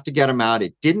you have to get them out.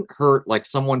 It didn't hurt like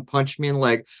someone punched me in the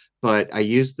leg, but I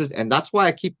used this. And that's why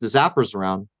I keep the zappers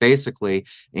around, basically,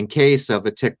 in case of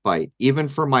a tick bite, even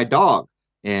for my dog.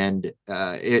 And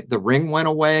the ring went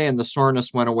away and the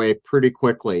soreness went away pretty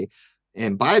quickly.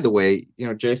 And by the way,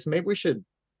 Jason, maybe we should,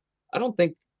 I don't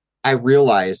think I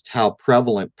realized how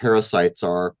prevalent parasites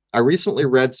are. I recently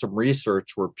read some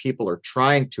research where people are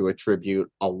trying to attribute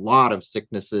a lot of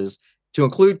sicknesses, to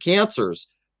include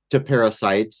cancers, to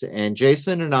parasites. And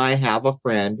Jason and I have a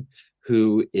friend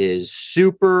who is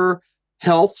super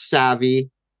health savvy,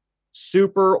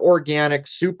 super organic,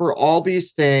 super all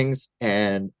these things.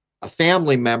 And a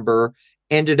family member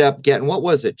ended up getting, what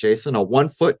was it, Jason? A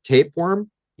 1-foot tapeworm?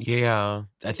 Yeah,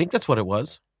 I think that's what it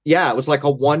was. Yeah, it was like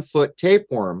a 1-foot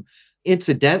tapeworm.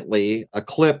 Incidentally, a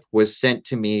clip was sent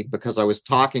to me because I was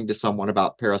talking to someone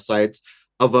about parasites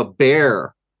of a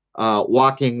bear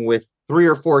walking with 3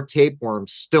 or 4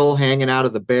 tapeworms still hanging out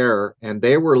of the bear. And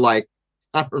they were like,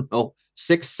 I don't know,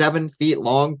 6, 7 feet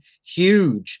long,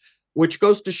 huge, which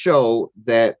goes to show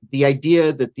that the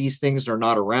idea that these things are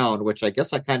not around, which I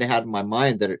guess I kind of had in my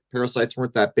mind that parasites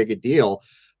weren't that big a deal.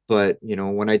 But,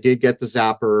 when I did get the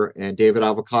zapper and David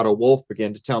Avocado Wolf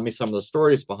began to tell me some of the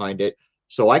stories behind it.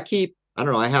 So I think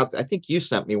you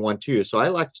sent me one too. So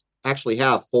I actually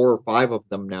have 4 or 5 of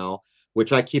them now,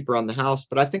 which I keep around the house.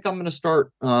 But I think I'm going to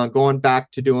start going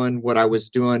back to doing what I was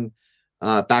doing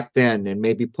back then, and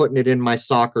maybe putting it in my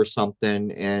sock or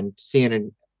something and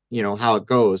seeing, how it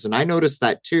goes. And I noticed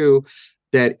that too,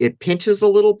 that it pinches a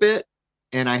little bit.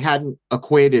 And I hadn't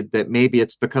equated that maybe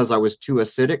it's because I was too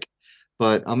acidic,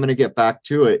 but I'm going to get back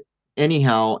to it.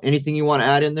 Anyhow, anything you want to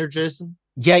add in there, Jason?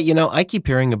 Yeah, I keep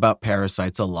hearing about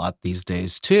parasites a lot these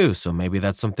days too. So maybe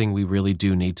that's something we really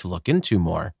do need to look into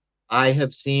more. I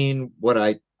have seen what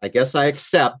I guess I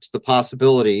accept the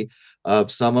possibility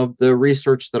of some of the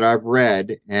research that I've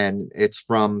read, and it's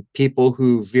from people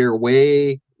who veer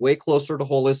way, way closer to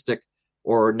holistic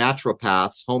or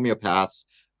naturopaths, homeopaths,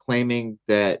 claiming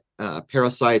that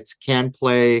parasites can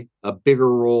play a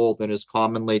bigger role than is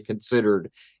commonly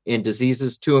considered in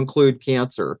diseases, to include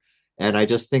cancer. And I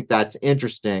just think that's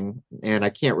interesting. And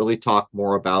I can't really talk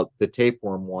more about the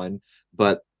tapeworm one,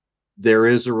 but there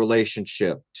is a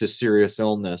relationship to serious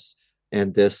illness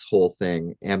and this whole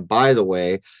thing. And by the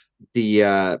way,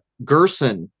 the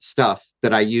Gerson stuff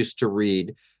that I used to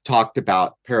read talked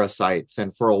about parasites.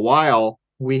 And for a while,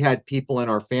 we had people in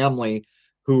our family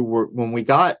who were, when we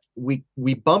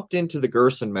bumped into the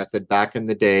Gerson method back in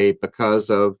the day because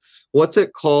of, what's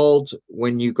it called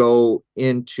when you go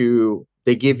into,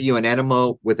 they give you an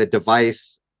enema with a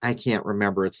device. I can't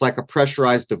remember. It's like a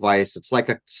pressurized device. It's like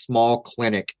a small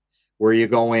clinic where you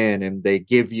go in and they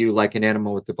give you like an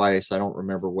enema with device. I don't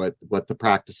remember what the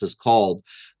practice is called,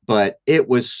 but it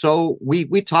was so, we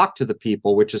talked to the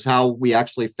people, which is how we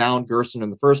actually found Gerson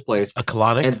in the first place. A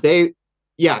colonic? And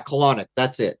colonic,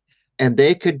 that's it. And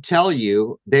they could tell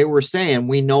you, they were saying,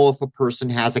 we know if a person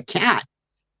has a cat,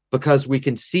 because we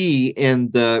can see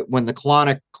when the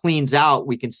colonic cleans out,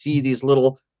 we can see these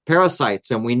little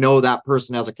parasites, and we know that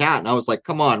person has a cat. And I was like,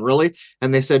 come on, really?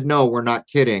 And they said, no, we're not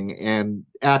kidding. And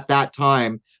at that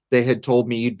time, they had told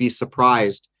me, you'd be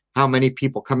surprised how many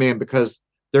people come in, because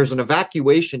there's an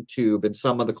evacuation tube in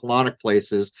some of the colonic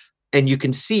places, and you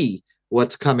can see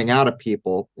what's coming out of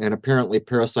people. And apparently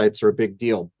parasites are a big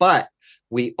deal. But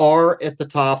we are at the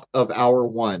top of hour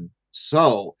 1.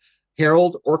 So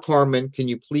Harold or Carmen, can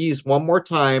you please one more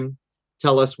time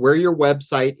tell us where your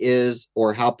website is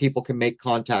or how people can make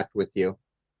contact with you?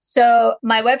 So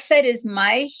my website is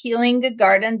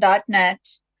myhealinggarden.net.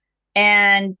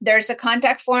 And there's a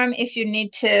contact form if you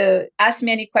need to ask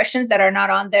me any questions that are not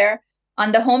on there.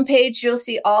 On the homepage, you'll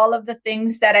see all of the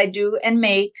things that I do and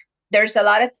make. There's a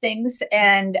lot of things.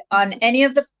 And on any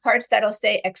of the parts that'll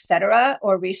say etc.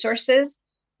 or resources,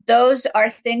 those are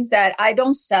things that I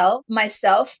don't sell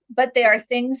myself, but they are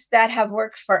things that have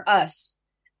worked for us.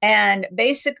 And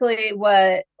basically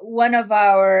what one of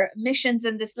our missions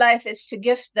in this life is to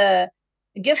gift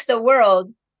the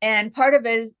world. And part of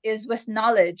it is with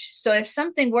knowledge. So if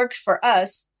something worked for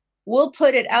us, we'll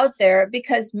put it out there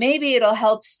because maybe it'll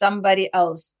help somebody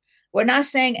else. We're not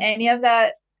saying any of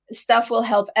that stuff will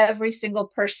help every single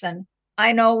person.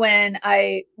 I know when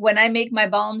I make my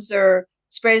balms or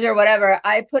sprays or whatever,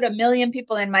 I put 1 million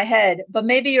people in my head, but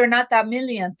maybe you're not that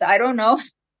millionth. I don't know.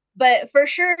 But for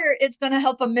sure, it's going to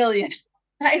help 1 million.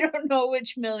 I don't know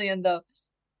which million though.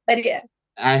 But yeah.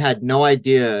 I had no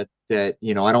idea that,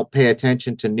 I don't pay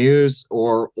attention to news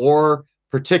or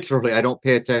particularly I don't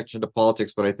pay attention to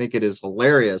politics, but I think it is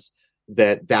hilarious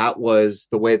that was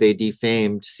the way they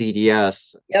defamed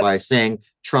CDS by saying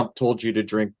Trump told you to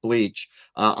drink bleach.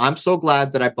 I'm so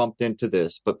glad that I bumped into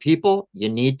this, but people, you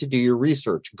need to do your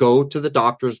research. Go to the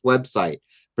doctor's website,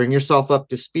 bring yourself up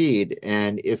to speed.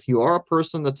 And if you are a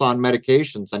person that's on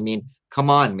medications, I mean, come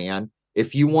on, man.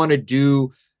 If you want to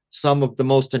do some of the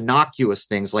most innocuous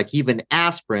things, like even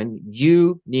aspirin,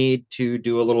 you need to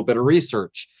do a little bit of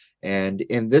research. And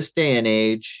in this day and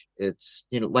age, it's,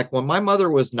 like when my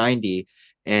mother was 90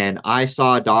 and I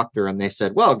saw a doctor and they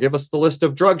said, well, give us the list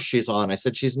of drugs she's on. I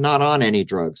said, she's not on any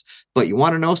drugs. But you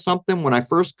want to know something? When I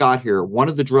first got here, one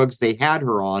of the drugs they had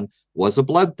her on was a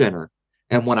blood thinner.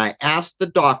 And when I asked the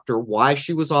doctor why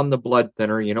she was on the blood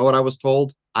thinner, you know what I was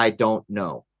told? I don't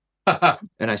know.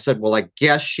 And I said, well, I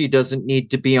guess she doesn't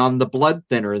need to be on the blood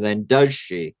thinner then, does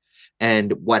she?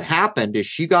 And what happened is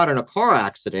she got in a car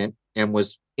accident and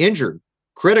was injured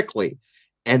critically,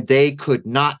 and they could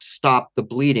not stop the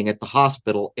bleeding at the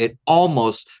hospital. It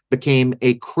almost became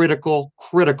a critical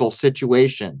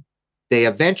situation. They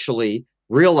eventually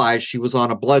realized she was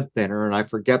on a blood thinner, and I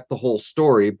forget the whole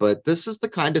story, but this is the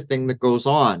kind of thing that goes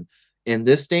on. In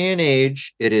this day and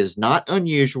age, it is not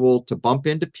unusual to bump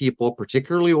into people,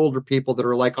 particularly older people, that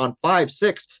are like on 5,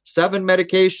 6, 7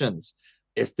 medications.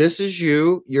 If this is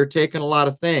you, you're taking a lot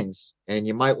of things, and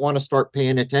you might want to start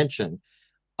paying attention.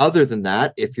 Other than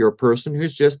that, if you're a person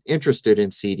who's just interested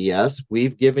in CDS,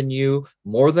 we've given you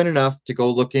more than enough to go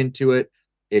look into it.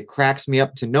 It cracks me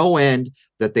up to no end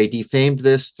that they defamed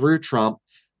this through Trump,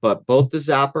 but both the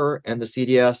Zapper and the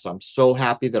CDS, I'm so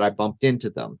happy that I bumped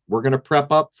into them. We're going to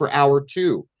prep up for hour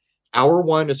 2. Hour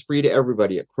 1 is free to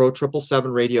everybody at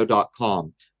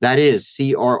crow777radio.com. That is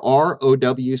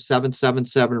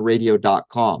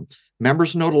CRROW777radio.com.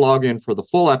 Members know to log in for the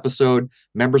full episode.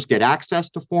 Members get access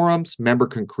to forums. Member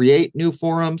can create new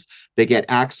forums. They get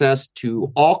access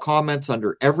to all comments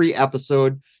under every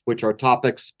episode, which are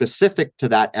topics specific to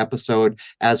that episode,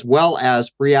 as well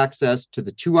as free access to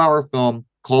the 2-hour film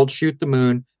called Shoot the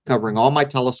Moon, covering all my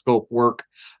telescope work.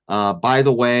 By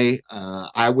the way,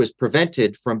 I was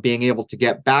prevented from being able to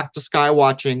get back to sky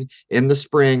watching in the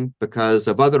spring because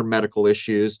of other medical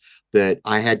issues that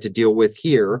I had to deal with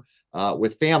here.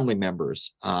 With family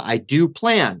members. I do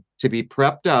plan to be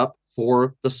prepped up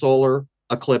for the solar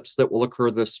eclipse that will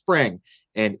occur this spring.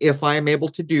 And if I am able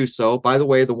to do so, by the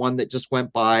way, the one that just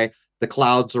went by, the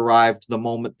clouds arrived the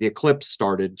moment the eclipse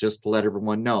started, just to let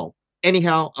everyone know.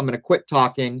 Anyhow, I'm going to quit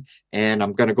talking and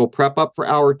I'm going to go prep up for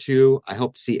hour 2. I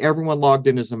hope to see everyone logged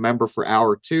in as a member for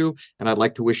hour 2. And I'd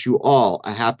like to wish you all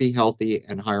a happy, healthy,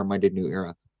 and higher-minded new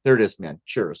era. There it is, man.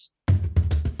 Cheers.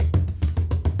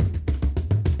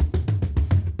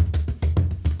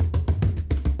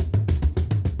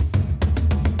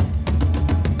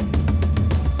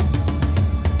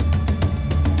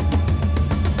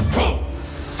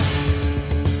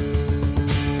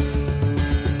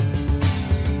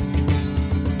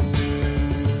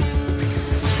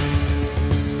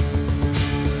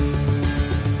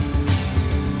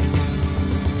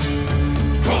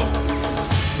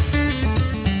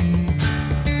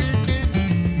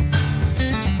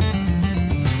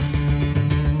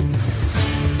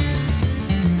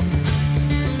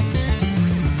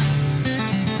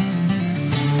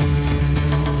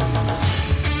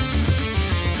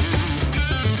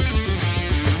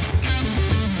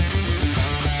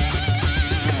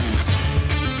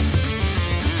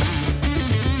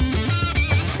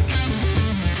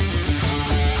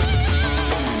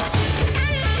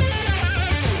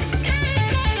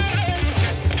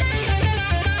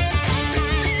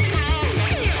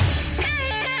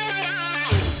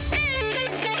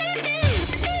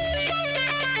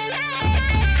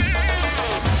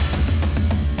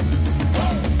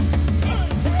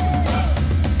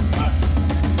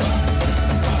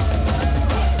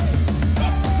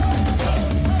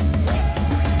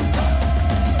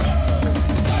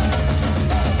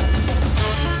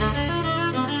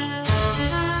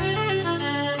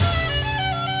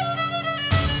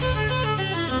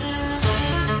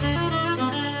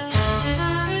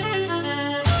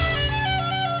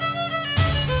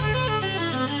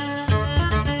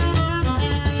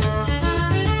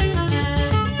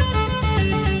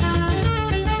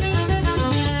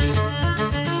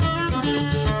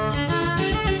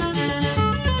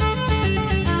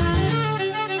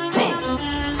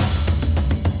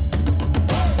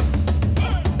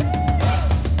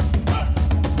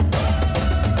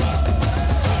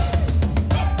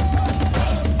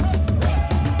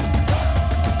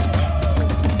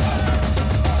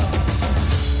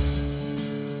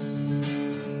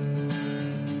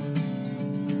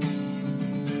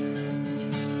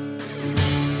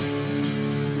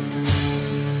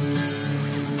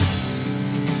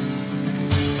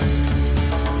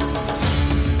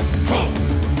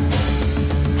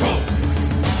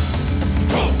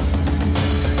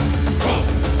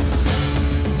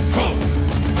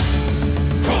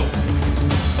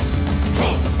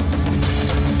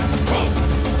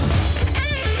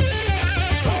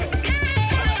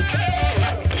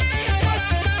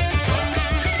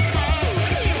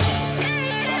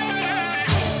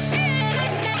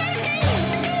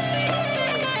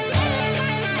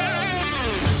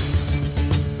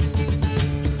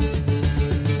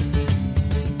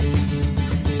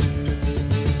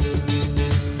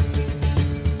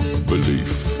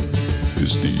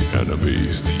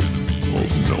 enemy,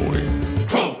 most knowing.